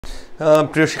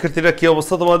প্রিয় শিক্ষার্থীরা কি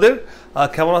অবস্থা তোমাদের?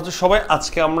 কেমন আছো সবাই?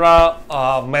 আজকে আমরা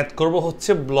ম্যাথ করব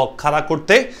হচ্ছে ব্লক খাড়া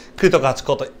করতে কৃত কাজ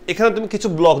কত। এখানে তুমি কিছু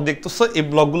ব্লক দেখতেছো, এই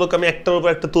ব্লকগুলোকে আমি একটার উপর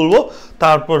একটা তুলবো,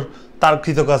 তারপর তার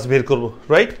কৃত কাজ বের করব,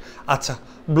 রাইট? আচ্ছা,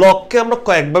 ব্লককে আমরা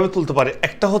কয়েকভাবে তুলতে পারি।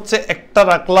 একটা হচ্ছে একটা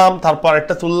রাখলাম, তারপর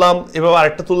আরেকটা তুললাম, এভাবে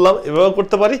আরেকটা তুললাম, এভাবে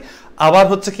করতে পারি। আবার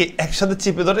হচ্ছে কি একসাথে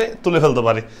চিপে ধরে তুলে ফেলতে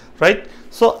পারি, রাইট?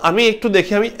 সো আমি একটু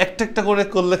দেখি, আমি একটা একটা করে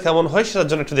করলে কেমন হয় সেটার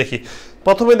জন্য একটু দেখি।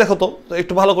 প্রথমে দেখো তো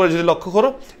একটু ভালো করে যদি লক্ষ্য করো,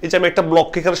 এই যে আমি একটা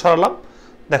ব্লককে এখানে সরালাম,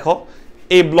 দেখো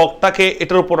এই ব্লকটাকে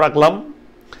এটার উপর রাখলাম,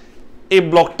 এই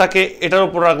ব্লকটাকে এটার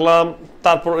উপর রাখলাম,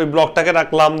 তারপর ওই ব্লকটাকে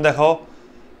রাখলাম দেখো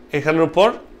এখানের উপর,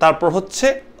 তারপর হচ্ছে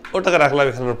ওটাকে রাখলাম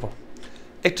এখানের উপর।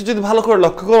 একটু যদি ভালো করে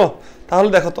লক্ষ্য করো তাহলে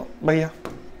দেখো তো ভাইয়া,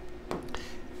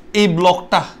 এই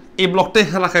ব্লকটা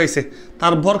এখানে রাখা হয়েছে,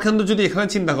 তার ভরকেন্দ্র যদি এখানে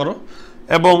চিন্তা করো,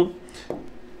 এবং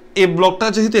এই ব্লকটা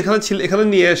যেহেতু এখানে ছিল, এখানে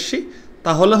নিয়ে আসছি,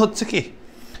 তাহলে হচ্ছে কি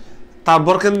তার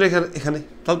ভরকেন্দ্র এখানে,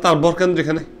 তাহলে তার ভরকেন্দ্র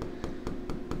এখানে।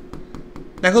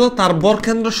 দেখো তো তার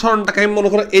ভরকেন্দ্র স্মরণটাকে আমি মনে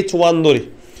করো H1 ধরি।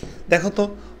 দেখো তো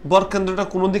ভরকেন্দ্রটা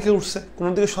কোনো দিকে উঠছে, কোনো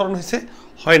দিকে স্মরণ হয়েছে?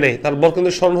 হয় নাই, তার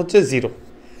ভরকেন্দ্র স্মরণ হচ্ছে 0।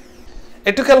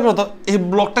 একটু খেয়াল করো তো, এই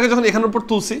ব্লকটাকে যখন এখানের উপর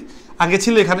তুলছি, আগে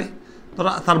ছিল এখানে,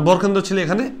 ধরো তার ভরকেন্দ্র ছিল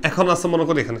এখানে, এখন আছে মনে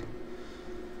করি এখানে।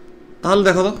 তাহলে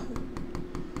দেখো তো,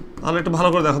 তাহলে একটু ভালো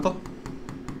করে দেখো তো,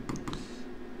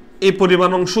 এই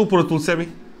পরিমাণ অংশ উপরে তুলছি আমি,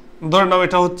 ধরে নাও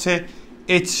এটা হচ্ছে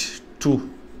H2।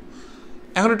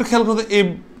 এখন একটু খেয়াল করো তো, এই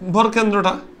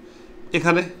ভরকেন্দ্রটা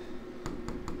এখানে,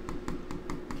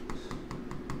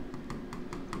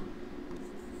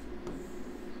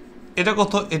 এটা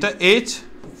কত? এটা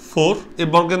H4। এই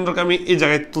ভরকেন্দ্রকে আমি এই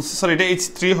জায়গায় তুলছি, সরি এটা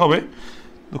H3 হবে,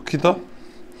 দুঃখিত,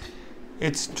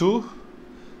 H2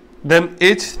 দেন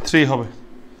H3 হবে,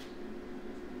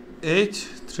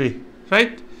 H3,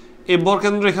 রাইট? এই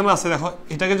ভরকেন্দ্র এখানে আছে, দেখো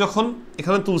এটাকে যখন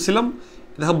এখানে তুলছিলাম,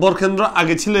 দেখো ভরকেন্দ্র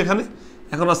আগে ছিল এখানে,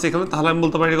 এখন আছে এখানে, তাহলে আমি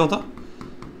বলতে পারি কত?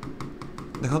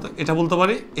 দেখো তো এটা বলতে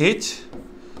পারি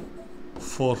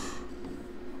H4।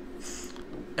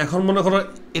 এখন মনে করো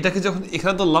এটাকে যখন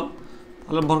এখানে তুললাম,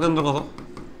 তাহলে ভরকেন্দ্র কত?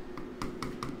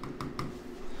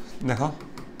 দেখো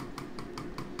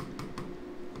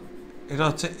এটা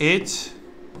হচ্ছে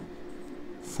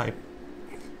H5।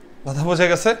 কথা বোঝা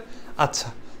গেছে? আচ্ছা,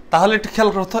 তাহলে একটু খেয়াল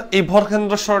করো তো, এই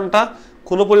ভরকেন্দ্র স্মরণটা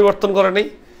কোনো পরিবর্তন করে নেই।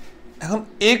 এখন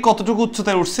এই কতটুকু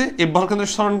উচ্চতায় উঠছে, এই ভরকেন্দ্র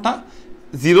স্মরণটা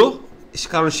 0,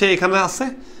 কারণ সে এখানে আছে,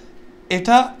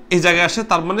 এটা এই জায়গায় আসে,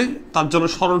 তার মানে তার জন্য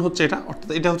স্মরণ হচ্ছে এটা, অর্থাৎ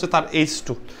এটা হচ্ছে তার H2।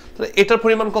 তাহলে এটার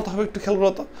পরিমাণ কত হবে একটু খেয়াল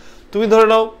করো তো। তুমি ধরে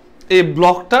নাও এই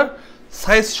ব্লকটার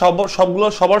সাইজ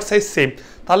সবার সাইজ সেম,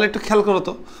 তাহলে একটু খেয়াল করো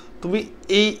তো, তুমি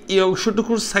এই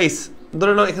অংশটুকুর সাইজ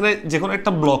ধরে নাও, এখানে যে কোনো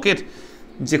একটা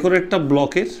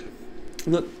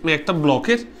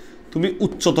ব্লকের তুমি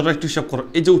উচ্চতাটা একটু হিসাব করো।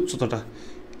 এই যে উচ্চতাটা,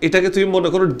 এটাকে তুমি মনে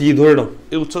করো D ধরে নাও,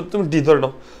 এই উচ্চতা তুমি D ধরে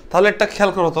নাও। তাহলে একটা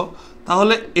খেয়াল করো তো,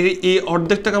 তাহলে এই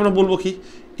অর্ধেকটাকে আমরা বলবো কি?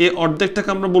 এই অর্ধেকটাকে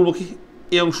আমরা বলবো কি?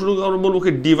 এই অংশটুকু আমরা বলবো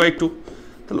কি D/2।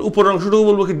 তাহলে উপরের অংশটুকু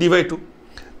বলবো কি D/2।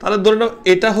 তাহলে ধরে নাও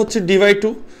এটা হচ্ছে D/2,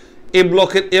 এই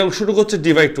ব্লকের এই অংশটুকু হচ্ছে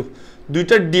D/2।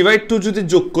 দুইটা D/2 যদি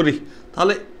যোগ করি,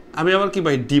 তাহলে আমি আবার কি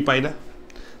পাই? D পাই না।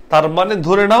 তার মানে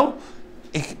ধরে নাও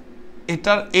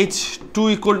এটার H2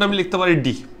 ইকুয়ালটা আমি লিখতে পারি D,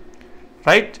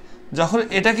 রাইট? যখন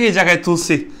এটাকে এই জায়গায়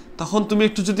তুলছি, তখন তুমি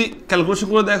একটু যদি ক্যালকুলেশন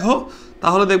করে দেখো,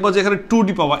 তাহলে দেখবো যে এখানে 2D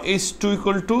পাওয়া, H2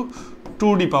 ইকুয়াল টু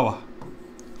 2D পাওয়া,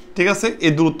 ঠিক আছে?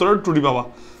 এই দূরত্বটা 2D পাওয়া।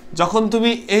 যখন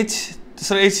তুমি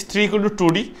H3 ইকুয়াল টু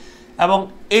 2D এবং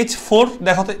H4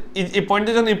 দেখো তো, এই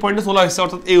পয়েন্টে যখন এই পয়েন্টে তোলা হয়েছে,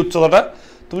 অর্থাৎ এই উচ্চতাটা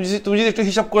তুমি যদি একটু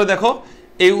হিসাব করে দেখো,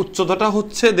 এই উচ্চতাটা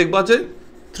হচ্ছে দেখবা যে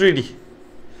 3D,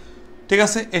 ঠিক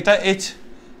আছে? এটা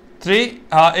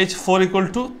H4 ইকুয়াল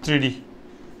টু 3D।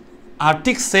 আর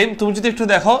ঠিক সেম তুমি যদি একটু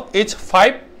দেখো H5,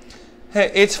 হ্যাঁ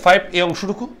H5 এই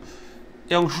অংশটুকু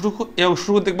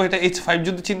দেখবো, এটা H5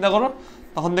 যদি চিন্তা করো,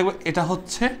 তখন দেখবো এটা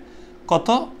হচ্ছে কত?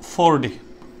 4D।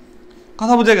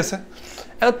 কথা বুঝে গেছে?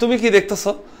 এখন তুমি কি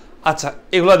দেখতেছো? আচ্ছা,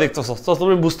 এগুলো দেখতেছো তো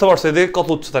তুমি বুঝতে পারছো এদিকে কত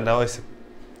উচ্চতা নেওয়া হয়েছে।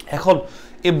 এখন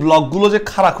এই ব্লকগুলো যে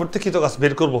খাড়া করতে কৃত কাজ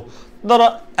বের করবো, ধরো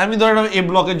আমি ধরে নাও এই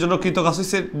ব্লকের জন্য কৃত কাজ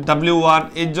হচ্ছে W1,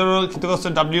 এর জন্য কৃত কাজ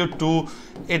হচ্ছে W2,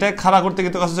 এটা খাড়া করতে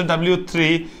কৃত কাজ হচ্ছে W3,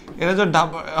 এটা হচ্ছে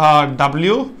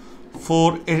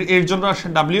W4, এর জন্য আসে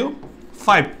W5।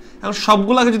 এখন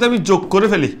সবগুলোকে যদি আমি যোগ করে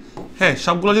ফেলি, হ্যাঁ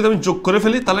সবগুলো যদি আমি যোগ করে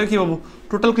ফেলি, তাহলে কি পাবো?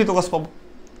 টোটাল কৃত কাজ পাবো।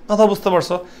 কথা বুঝতে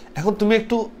পারছো? এখন তুমি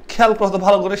একটু খেয়াল করো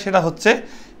ভালো করে, সেটা হচ্ছে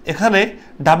এখানে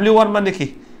W1 মানে কি?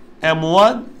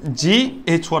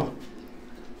 M1G/H1।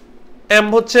 M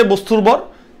হচ্ছে বস্তুর ভর,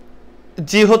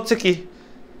 G হচ্ছে কি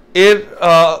এর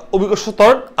অভিকর্ষ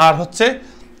ত্বরণ, আর হচ্ছে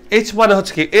H মানে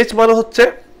হচ্ছে কি? H মানে হচ্ছে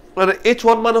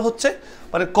H1 মানে হচ্ছে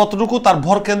মানে কতটুকু তার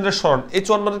ভর কেন্দ্রের সরণ,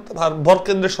 h1 মানে ভর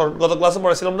কেন্দ্রের সরণ, গত ক্লাসে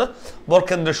পড়াছিলাম না ভর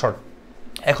কেন্দ্রের সরণ।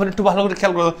 এখন একটু ভালো করে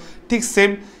খেয়াল করো, ঠিক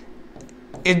সেম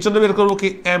এর জন্য বের করবো কি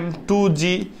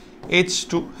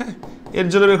M2GH2, হ্যাঁ এর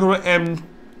জন্য বের করবো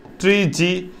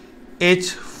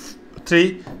M3GH3,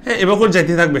 হ্যাঁ এবার করে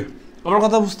যাইতে থাকবে। আমার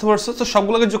কথা বুঝতে পারছো? তো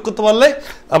সবগুলোকে যোগ করতে পারলে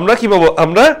আমরা কি পাবো,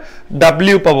 আমরা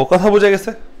W পাবো। কথা বোঝা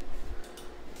গেছে?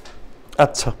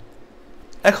 আচ্ছা,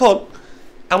 এখন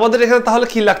আমাদের এখানে তাহলে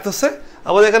কি লাগতেছে,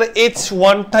 আমাদের এখানে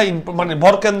H1টা মানে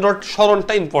ভরকেন্দ্র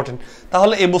সরণটা ইম্পর্টেন্ট।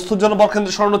 তাহলে এই বস্তুর জন্য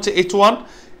ভরকেন্দ্রের সরণ হচ্ছে H1,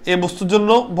 এই বস্তুর জন্য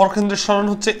ভরকেন্দ্রের সরণ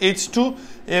হচ্ছে H2,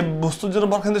 এই বস্তুর জন্য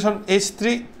ভরকেন্দ্রের সরণ H3,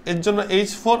 এর জন্য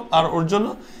H4 আর ওর জন্য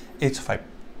H5।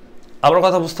 আমার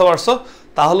কথা বুঝতে পারছো?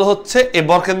 তাহলে হচ্ছে এই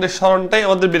ভরকেন্দ্রের সরণটাই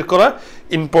আমাদের বের করা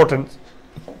ইম্পর্টেন্ট।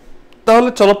 তাহলে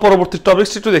চলো পরবর্তী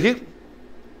টপিকস একটু দেখি।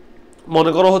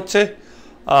 মনে করো হচ্ছে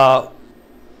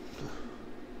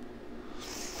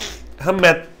হ্যাঁ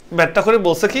ম্যাথটা করে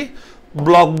বলছে কি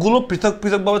ব্লকগুলো পৃথক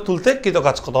পৃথকভাবে তুলতে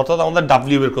কৃতকাজ কত, অর্থাৎ আমাদের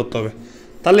ডাব্লিউ বের করতে হবে।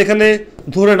 তাহলে এখানে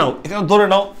ধরে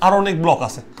নাও আরো অনেক ব্লক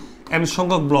আছে, n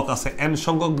সংখ্যক ব্লক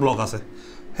আছে,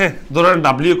 হ্যাঁ ধরে নাও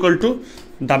W equal to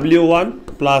W1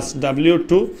 plus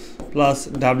W2 plus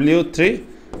W3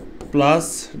 plus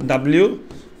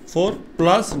W4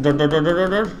 plus dot dot dot dot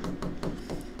dot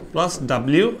plus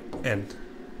WN।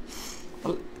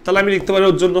 তাহলে আমি লিখতে পারি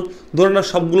ওর জন্য ধরে না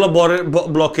সবগুলো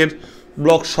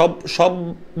সব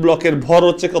ব্লকের ভর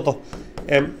হচ্ছে কত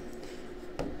m,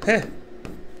 হ্যাঁ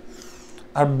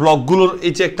আর ব্লকগুলোর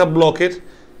এই যে একটা ব্লকের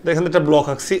দেখেন একটা ব্লক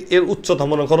আঁকছি, এর উচ্চতা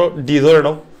মনে করো d ধরে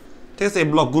নাও, ঠিক আছে এই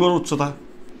ব্লকগুলোর উচ্চতা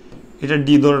এটা d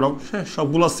ধরে নাও, হ্যাঁ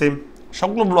সবগুলো সেম,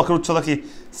 সবগুলো ব্লকের উচ্চতা কি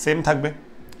সেম থাকবে।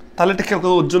 তাহলে এটা খেয়াল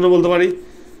করে ওর জন্য বলতে পারি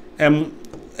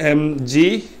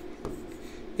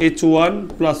MGH1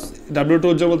 প্লাস W2,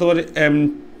 ওর জন্য বলতে পারি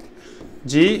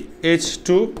MGH2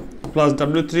 plus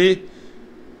W3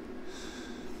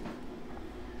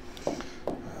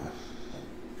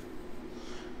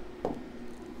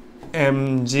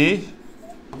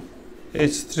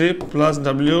 MGH3 plus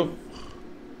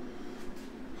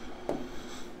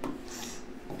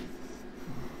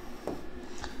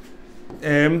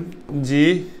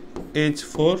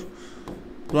MGH4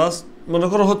 plus মনে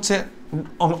করো হচ্ছে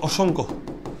অসংখ্য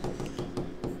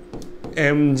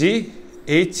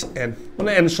MGHN,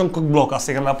 মানে n সংখ্যক ব্লক আছে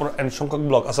এখানে, আপনার n সংখ্যক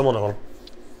ব্লক আছে মনে করো,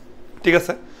 ঠিক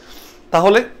আছে।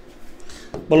 তাহলে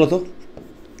বলো তো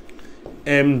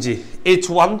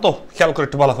MGH1 তো খেয়াল করে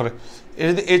একটু ভালো করে, এটা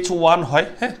যদি H1 হয়,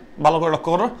 হ্যাঁ ভালো করে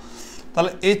লক্ষ্য করো,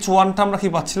 তাহলে H1টা আমরা কি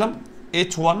পাচ্ছিলাম,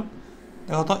 H1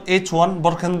 দেখো তো H1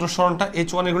 বরকেন্দ্র সরণটা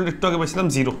H1 এগুলো একটু আগে পাইছিলাম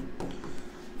 0,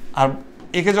 আর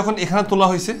একে যখন এখানে তোলা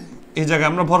হয়েছে এই জায়গায়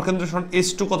আমরা ভরকেন্দ্র সরণ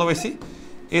H2 কত পাইছি,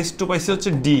 H2 পাইছি হচ্ছে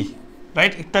D,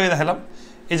 রাইট একটু আগে দেখালাম।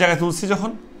 এই জায়গায় তুলছি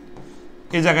যখন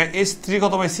এই জায়গায় H3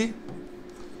 কত পাইছি,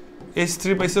 H3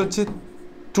 পাইছি হচ্ছে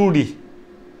 2D,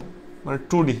 মানে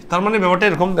 2D। তার মানে ব্যাপারটা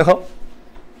এরকম দেখো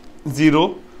 0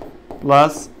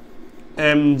 plus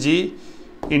mg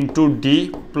into d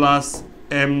plus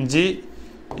mg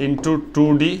into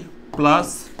 2d plus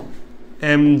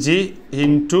mg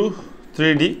into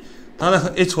 3d। তাহলে দেখো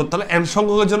H4, তাহলে n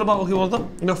সংখ্যকের জন্য পাবো কি বলতো,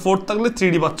 এটা 4 থাকলে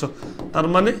 3d পাচ্ছ, তার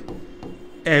মানে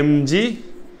mg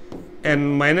n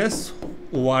মাইনাস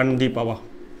 1d পাবা।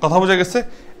 কথা বোঝা গেছে?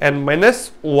 n minus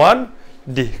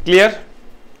 1d, clear?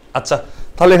 আচ্ছা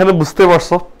তাহলে এখানে বুঝতে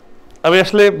পারছো, আমি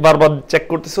আসলে বারবার চেক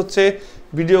করতেছি হচ্ছে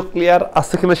ভিডিও ক্লিয়ার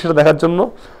আছে কিনা সেটা দেখার জন্য,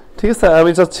 ঠিক আছে।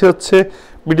 আমি চাচ্ছি হচ্ছে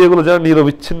ভিডিওগুলো যেন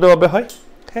নিরবিচ্ছিন্নভাবে হয়,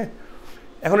 হ্যাঁ।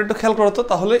 এখন একটু খেয়াল করো তো,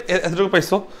 তাহলে এতটুকু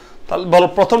পাইছো, তাহলে বলো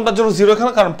প্রথমটার জন্য 0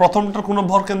 এখানে, কারণ প্রথমটার কোনো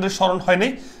ভরকেন্দ্রের সরণ হয়নি,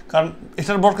 কারণ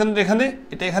এটার ভরকেন্দ্র এখানে,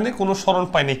 এটা এখানে কোনো সরণ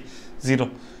পায়নি 0,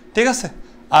 ঠিক আছে।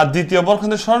 আর দ্বিতীয়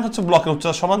ভরকেন্দ্রের সরণ হচ্ছে ব্লকের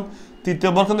উচ্চতা সমান,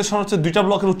 তৃতীয় ভরকেন্দ্রের সরণ হচ্ছে দুইটা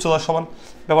ব্লকের উচ্চতা সমান।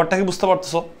 ব্যাপারটা কি বুঝতে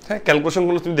পারতেছো? হ্যাঁ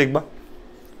ক্যালকুলেশনগুলো তুমি দেখবা।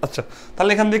 আচ্ছা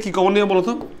তাহলে এখান থেকে কি কমন নিয়ে বলো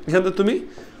তো, এখান থেকে তুমি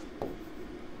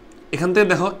এখান থেকে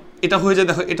দেখো এটা হয়ে যায়,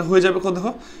 দেখো এটা হয়ে যাবে কত,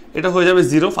 দেখো এটা হয়ে যাবে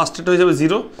 0, ফার্স্টেরটা হয়ে যাবে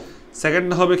 0,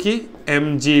 সেকেন্ডটা হবে কি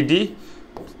mgd,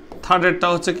 থার্ডেরটা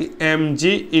হচ্ছে কি mg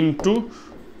ইন্টু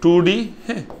 2d,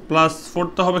 হ্যাঁ প্লাস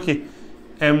ফোর্থটা হবে কি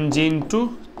mg into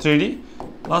 3d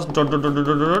plus dot dot dot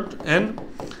dot dot n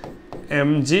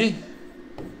mg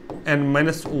n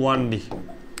minus 1d,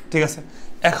 ঠিক আছে।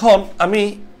 এখন আমি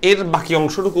এর বাকি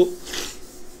অংশটুকু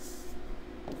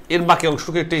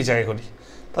একটু এই জায়গায় করি,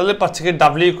 তাহলে পাচ্ছি কি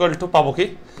w ইকুয়াল টু পাবো কি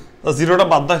 0টা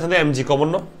বাদ দাও, এখানে mg কমন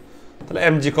নাও, তাহলে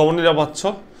mg কমন নিলে পাচ্ছ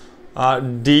আর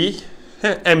d,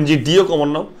 হ্যাঁ mg dও কমন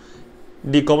নাও,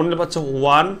 d কমন নিলে পাচ্ছ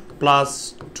 1 plus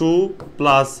 2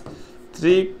 plus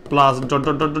 3 plus dot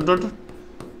dot dot dot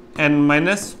n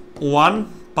minus 1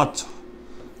 পাচ্ছ,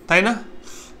 তাই না?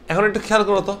 এখন একটু খেয়াল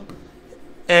করো তো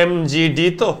mgd,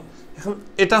 তো এখন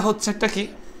এটা হচ্ছে একটা কি,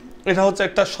 এটা হচ্ছে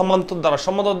একটা সমান্তর ধারা।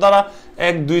 সমান্তর ধারা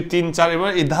 1 2 3 4। এবার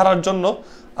এই ধারার জন্য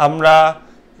আমরা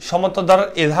সমান্তর ধারার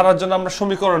এই ধারার জন্য আমরা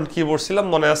সমীকরণ কি পড়ছিলাম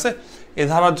মনে আছে? এই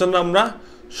ধারার জন্য আমরা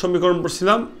সমীকরণ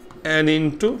পড়ছিলাম n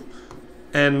into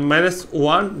n minus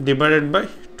 1 divided by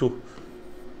 2।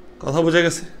 কথা বোঝা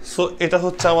গেছে? সো এটা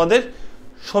হচ্ছে আমাদের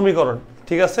সমীকরণ,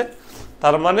 ঠিক আছে?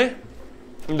 তার মানে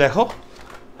দেখো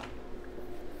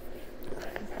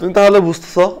তুমি তাহলে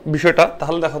বুঝতেছো বিষয়টা,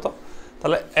 তাহলে দেখো তো,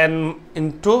 তাহলে n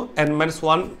into n minus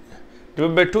 1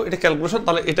 divide by 2 এটা ক্যালকুলেশন।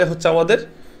 তাহলে এটা হচ্ছে আমাদের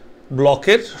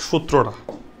ব্লকের সূত্রটা,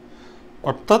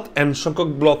 অর্থাৎ n সংখ্যক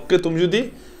ব্লককে তুমি যদি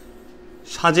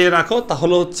সাজিয়ে রাখো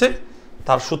তাহলে হচ্ছে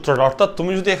তার সূত্রটা। অর্থাৎ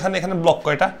তুমি যদি এখানে ব্লক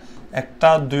কয়টা, 1টা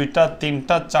 2টা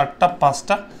 3টা 4টা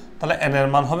 5টা, তাহলে n এর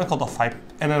মান হবে কত? 5।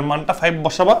 n এর মানটা 5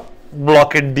 বসাবা,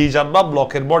 ব্লকের d জানবা,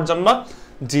 ব্লকের বর জানবা,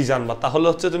 g জানবা, তাহলে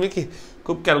হচ্ছে তুমি কি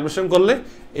খুব ক্যালকুলেশন করলে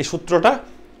এই সূত্রটা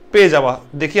পেয়ে যাবা।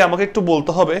 দেখি আমাকে একটু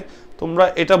বলতে হবে তোমরা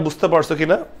এটা বুঝতে পারছো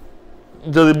কিনা।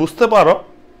 যদি বুঝতে পারো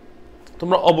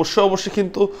তোমরা অবশ্যই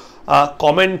কিন্তু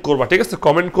কমেন্ট করবা, ঠিক আছে?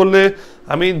 কমেন্ট করলে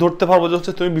আমি ধরতে পারবো যে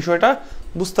হচ্ছে তুমি বিষয়টা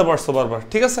বুঝতে পারছো বারবার,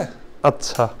 ঠিক আছে?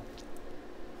 আচ্ছা,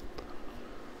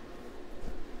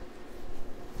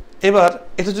 এবার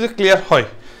এটা যদি ক্লিয়ার হয়,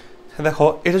 দেখো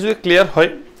এটা যদি ক্লিয়ার হয়,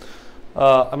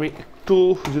 আমি একটু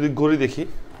যদি গড়ি দেখি,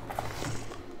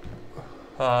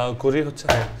 গড়ি হচ্ছে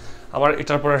আমার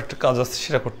এটার পর একটা কাজ আছে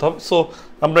সেটা করতে হবে। সো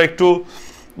আমরা একটু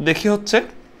দেখি হচ্ছে,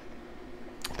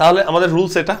 তাহলে আমাদের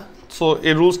রুলস এটা। সো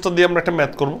এই রুলসটা দিয়ে আমরা একটা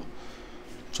ম্যাথ করব।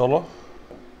 চলো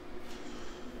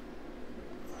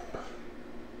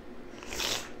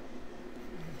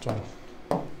চলো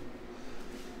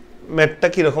ম্যাথটা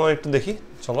কীরকম একটু দেখি।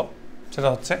 চলো, সেটা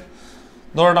হচ্ছে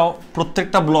ধরে নাও প্রত্যেক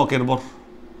ব্লকের বর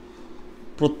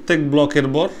প্রত্যেক ব্লকের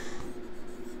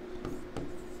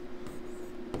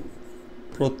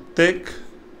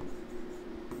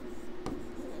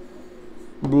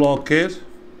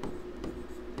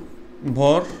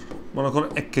ভর মনে করো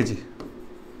 1 কেজি,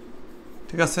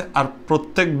 ঠিক আছে? আর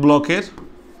প্রত্যেক ব্লকের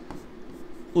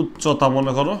উচ্চতা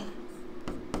মনে করো,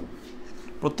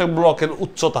 প্রত্যেক ব্লকের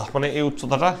উচ্চতা মানে এই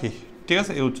উচ্চতাটা কি, ঠিক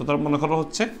আছে? এই উচ্চতা মনে করো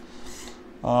হচ্ছে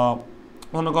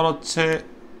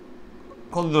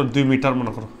কত দূর, 2 মিটার,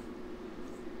 মনে করো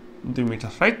 2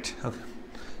 মিটার, রাইট? ওকে,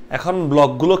 এখন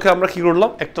ব্লকগুলোকে আমরা কি করলাম,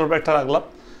 একটার উপর একটা রাখলাম।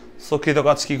 সো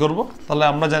কৃতকাজ কি করব, তাহলে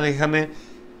আমরা জানি এখানে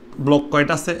ব্লক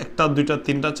কয়টা আছে, 1টা 2টা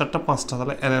 3টা 4টা 5টা,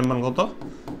 তাহলে n এর মান কত?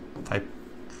 5।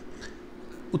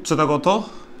 উচ্চতা কত?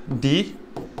 d,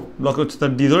 ব্লকের উচ্চতা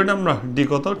d ধরি না আমরা, d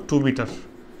কত? 2 মিটার।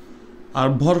 আর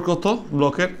ভর কত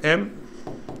ব্লকের? m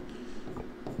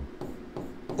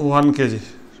 1 KG,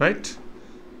 right?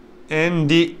 n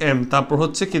d m, তারপর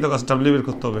হচ্ছে কৃতকাজ w বের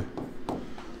করতে হবে।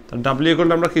 তা w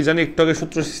করলে আমরা কি জানি, একটু আগে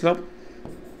সূত্র শিখলাম,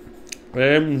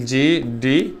 m g d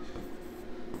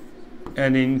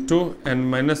n into n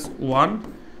minus 1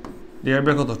 divide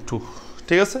by কত? 2,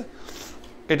 ঠিক আছে?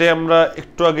 এটাই আমরা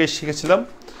একটু আগে শিখেছিলাম।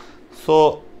 সো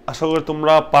আশা করি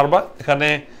তোমরা পারবা। এখানে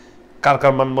কার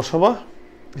মান বসাবা,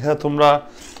 এখানে তোমরা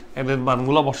n এর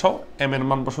মানগুলো বসাও, m এর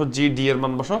মান বসাও, g d এর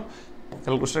মান বসাও,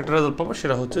 ক্যালকুলেশন একটা রেজাল্ট পাবো,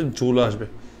 সেটা হচ্ছে জুল আসবে।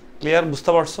 ক্লিয়ার?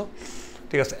 বুঝতে পারছো?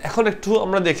 ঠিক আছে, এখন একটু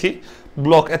আমরা দেখি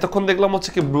ব্লক। এতক্ষণ দেখলাম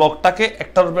হচ্ছে কি ব্লকটাকে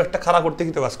একটার উপর একটা খাড়া করতে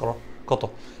কি কাজ করো কত।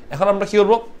 এখন আমরা কি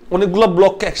করবো, অনেকগুলো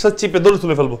ব্লককে একসাথে চিপে ধরে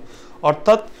তুলে ফেলবো।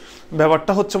 অর্থাৎ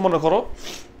ব্যাপারটা হচ্ছে, মনে করো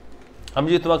আমি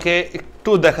যদি তোমাকে একটু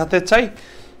দেখাতে চাই,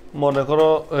 মনে করো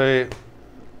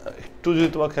একটু যদি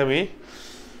তোমাকে আমি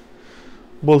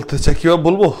বলতে চাই, কীভাবে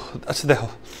বলবো? আচ্ছা দেখো,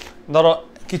 ধরো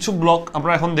কিছু ব্লক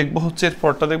আমরা এখন দেখবো, হচ্ছে এর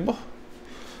পরটা দেখবো।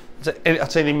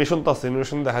 আচ্ছা অ্যানিমেশন তো আছে,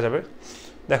 অ্যানিমেশন দেখা যাবে।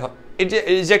 দেখো এই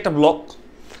যে একটা ব্লক,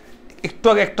 একটু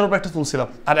আগে একটার উপর একটা তুলছিলাম,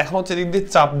 আর এখন হচ্ছে এদিক দিয়ে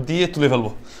চাপ দিয়ে তুলে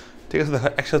ফেলবো, ঠিক আছে? দেখো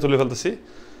একসাথে তুলে ফেলতেছি,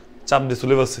 চাপ দিয়ে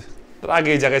তুলে ফেলছি, তার আগে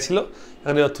এই জায়গায় ছিল,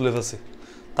 এখানে এবার তুলে ফেলছি।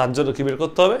 তার জন্য কি বের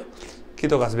করতে হবে?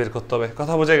 কৃতকাজ বের করতে হবে।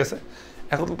 কথা বোঝা গেছে?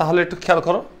 এখন তাহলে একটু খেয়াল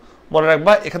করো, মনে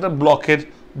রাখবা এখানে ব্লকের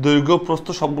দৈর্ঘ্য প্রস্থ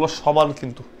সবগুলো সমান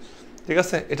কিন্তু, ঠিক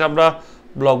আছে? এটা আমরা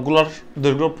ব্লকগুলোর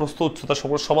দৈর্ঘ্য প্রস্থ উচ্চতা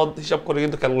সবগুলো সমান হিসাব করে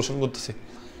কিন্তু ক্যালকুলেশন করতেছি।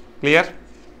 ক্লিয়ার?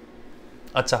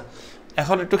 আচ্ছা,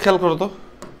 এখন একটু খেয়াল করো তো,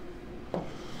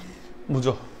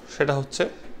 বুঝো, সেটা হচ্ছে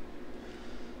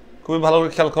খুবই ভালো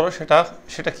করে খেয়াল করো।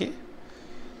 সেটা কি?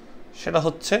 সেটা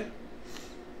হচ্ছে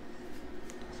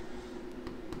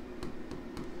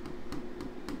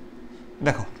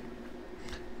দেখো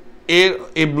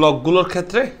এই ব্লকগুলোর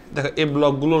ক্ষেত্রে, দেখো এই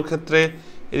ব্লকগুলোর ক্ষেত্রে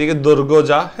এদিকে দৈর্ঘ্য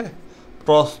যা, হ্যাঁ,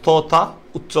 প্রস্থতা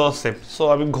উচ্চতা সেম। সো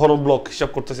আমি ঘন ব্লক হিসাব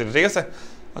করতেছি, ঠিক আছে?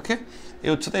 ওকে, এই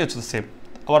উচ্চতা সেম,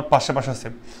 আবার পাশে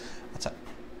সেম। আচ্ছা,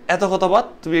 এত কথা বাদ,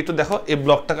 তুমি একটু দেখো এই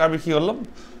ব্লকটাকে আমি কি করলাম,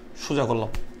 সোজা করলাম।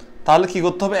 তাহলে কি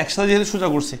করতে হবে, একসাথে যেহেতু সোজা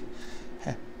করছি,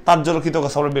 হ্যাঁ, তার জন্য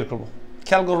কৃতকাজ আমরা বের করবো।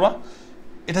 খেয়াল করবা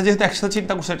এটা যেহেতু একসাথে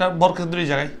চিন্তা করছে এটার বর্গকেন্দ্র এই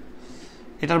জায়গায়,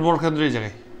 এটার বর্গকেন্দ্র এই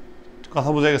জায়গায়, কথা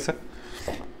বোঝা গেছে?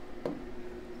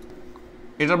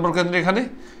 এটার বর্গকেন্দ্র এখানে,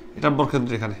 এটার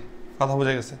বর্গকেন্দ্র এখানে, কথা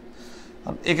বোঝা গেছে?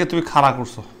 আর একে তুমি খাড়া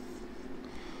করছো,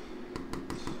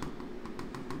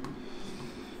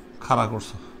 খাড়া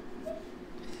করছো,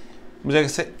 বুঝা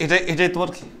গেছে? এটাই তোমার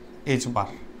কি এইচ বার।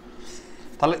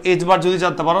 তাহলে এইচ বার যদি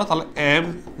জানতে পারো তাহলে এম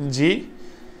জি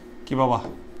কি বাবা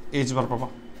এইচ বার পাবা।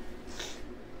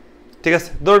 ঠিক আছে,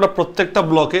 ধরো এটা প্রত্যেকটা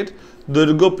ব্লকের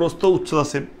দৈর্ঘ্য প্রস্থ উচ্চতা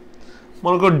সেম,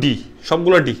 মনে করো ডি,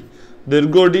 সবগুলো ডি,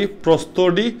 দৈর্ঘ্য ডি, প্রস্থ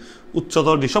ডি,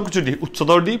 উচ্চতা ডি, সবকিছু ডি,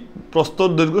 উচ্চতা ডি, প্রস্থ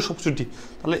দৈর্ঘ্য সবকিছু ডি।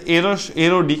 তাহলে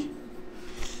এরও ডি,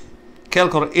 খেয়াল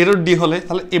করো এরও ডি হলে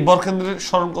তাহলে এই বর্গকেন্দ্রের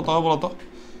সরণ কত হবে বলতো?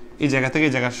 এই জায়গা থেকে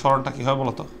এই জায়গার সরণটা কি হবে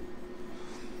বলতো?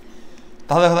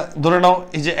 তাহলে ধরে নাও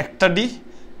এই যে একটা ডি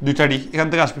দুইটা ডি এখান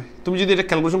থেকে আসবে, তুমি যদি এটা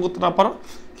ক্যালকুলেশন করতে না পারো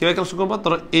কীভাবে ক্যালকুলেশন করবা?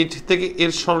 ধরো এই থেকে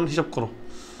এর সরণ হিসাব করো,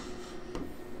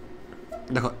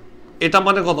 দেখো এটা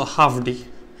মানে কত হাফ ডি,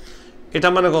 এটা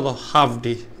মানে কত হাফ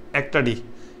ডি, একটা ডি,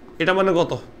 এটা মানে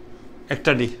কত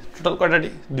একটা ডি, টোটাল কয়টা ডি?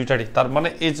 দুইটা ডি। তার মানে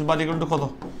এইচ বার ইকুয়াল টু কত?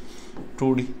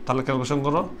 2d। তাহলে ক্যালকুলেশন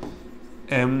করো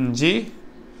এম জি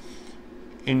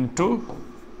ইন্টু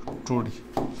 2d।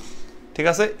 ঠিক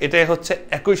আছে, এটাই হচ্ছে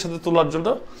একই সাথে তোলার জন্য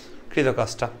কৃত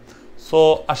কাজটা। সো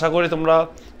আশা করি তোমরা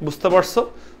বুঝতে পারছো।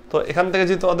 তো এখান থেকে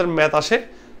যদি তোমাদের ম্যাথ আসে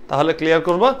তাহলে ক্লিয়ার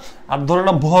করবা। আর ধরে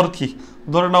নাও ভর কি,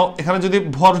 ধরে নাও এখানে যদি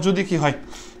ভর যদি কি হয়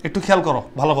একটু খেয়াল করো,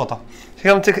 ভালো কথা।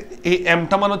 সেখান থেকে এই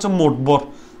এমটা মানে হচ্ছে মোট ভর,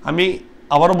 আমি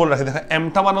আবারও বলে রাখি, দেখো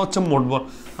এমটা মানে হচ্ছে মোট ভর।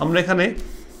 আমরা এখানে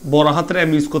বড় হাতের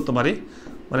এম ইউজ করতে পারি,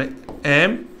 মানে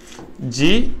এম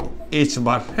জি এইচ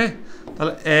বার। হ্যাঁ,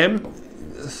 তাহলে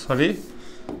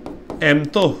এম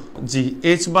তো জি,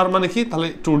 এইচ বার মানে কি তাহলে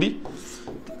 2d।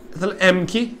 তাহলে এম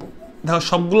কি, দেখো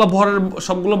সবগুলো ভরের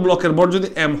সবগুলো ব্লকের ভর যদি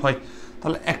এম হয়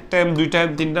তাহলে একটা এম, দুইটা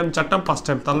এম, তিনটা এম, চারটা এম, পাঁচটা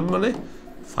এম, তাহলে মানে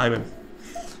 5m।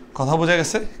 কথা বোঝা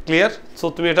গেছে? ক্লিয়ার? সো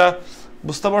তুমি এটা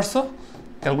বুঝতে পারছো,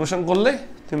 ক্যালকুলেশন করলে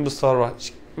তুমি বুঝতে পারবা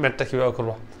ম্যাথটা কীভাবে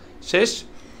করবা। শেষ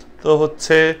তো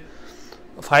হচ্ছে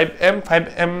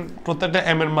 5m প্রত্যেকটা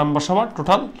এম এর মান বসাবা,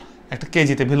 টোটাল একটা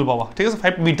কেজিতে ভ্যালু পাবা। ঠিক আছে,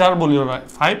 5 মিটার বলিও না,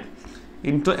 5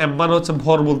 ইন্টু এম মানে হচ্ছে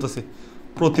ভর বলতেছি,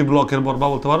 প্রতি ব্লকের ভর, বা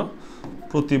বলতে পারো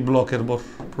প্রতি ব্লকের ভর,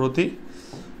 প্রতি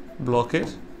ব্লকের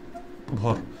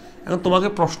ভর। এখন তোমাকে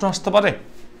প্রশ্ন আসতে পারে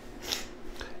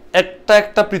একটা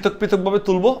একটা পৃথক পৃথকভাবে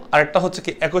তুলবো আর একটা হচ্ছে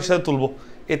কি একই সাথে তুলবো,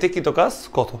 এতে কৃত কাজ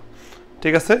কত?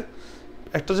 ঠিক আছে,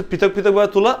 একটা হচ্ছে পৃথক পৃথকভাবে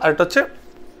তোলা আর একটা হচ্ছে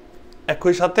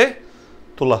একই সাথে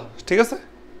তোলা। ঠিক আছে,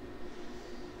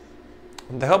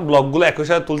 দেখো ব্লকগুলো একই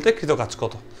সাথে তুলতে কৃত কাজ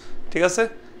কত। ঠিক আছে,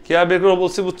 কীভাবে বের করে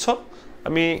বলছি বুঝছো?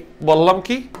 আমি বললাম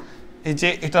কি এই যে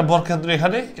এটার বর্গকেন্দ্র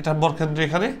এখানে, এটার বর্গকেন্দ্র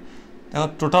এখানে, দেখো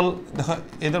টোটাল দেখো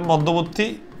এদের মধ্যবর্তী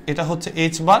এটা হচ্ছে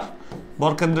এইচ বার,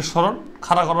 বর্গকেন্দ্রের সরণ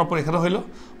খাড়া করার পর এখানে হইলো,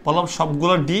 বললাম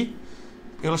সবগুলো ডি,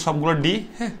 এগুলো সবগুলো ডি।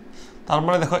 হ্যাঁ, তার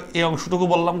মানে দেখো এই অংশটুকু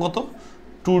বললাম কত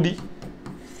 2d।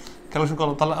 ক্যালকুলেশন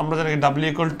করো, তাহলে আমরা জানি W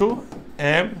equal to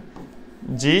M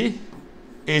G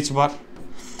H bar.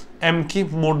 M কি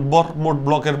মোট বর, মোট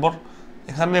ব্লকের বর,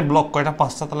 এখানে ব্লক কয়টা?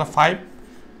 5টা, তাহলে 5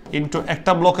 ইন্টু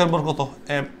একটা ব্লকের বর কত?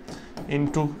 এম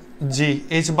ইন্টু জি,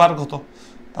 এইচ বার কত?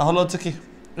 তাহলে হচ্ছে কি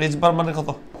এইচ বার মানে কত?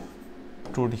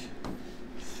 2d।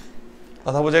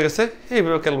 কথা বোঝা গেছে?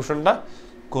 এইভাবে ক্যালকুলেশনটা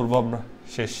করবো আমরা।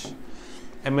 শেষ,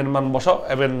 এম এর মান বসাও,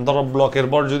 এম এর ধরো ব্লকের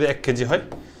বর যদি 1 কেজি হয়,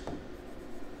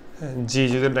 জি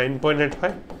যদি 9.8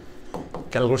 হয়,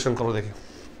 ক্যালকুলেশন করো দেখি।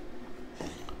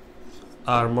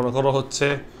 আর মনে করো হচ্ছে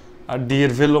আর ডি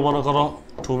এর ভ্যালু মনে করো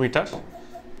 2 মিটার,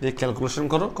 দিয়ে ক্যালকুলেশন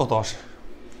করো কত আসে।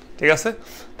 ঠিক আছে,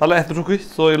 তাহলে এতটুকুই।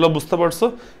 সো এগুলো বুঝতে পারছো,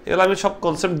 এগুলো আমি সব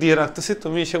কনসেপ্ট দিয়ে রাখতেছি,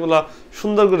 তুমি সেগুলো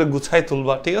সুন্দর করে গুছাই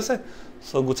তুলবা। ঠিক আছে,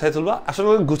 সো গুছাই তুলবা, আসলে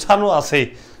গুছানো আছেই।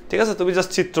 ঠিক আছে, তুমি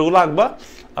জাস্ট চিত্রগুলো আঁকবা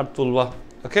আর তুলবা।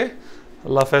 ওকে,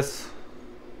 আল্লাহ হাফেজ।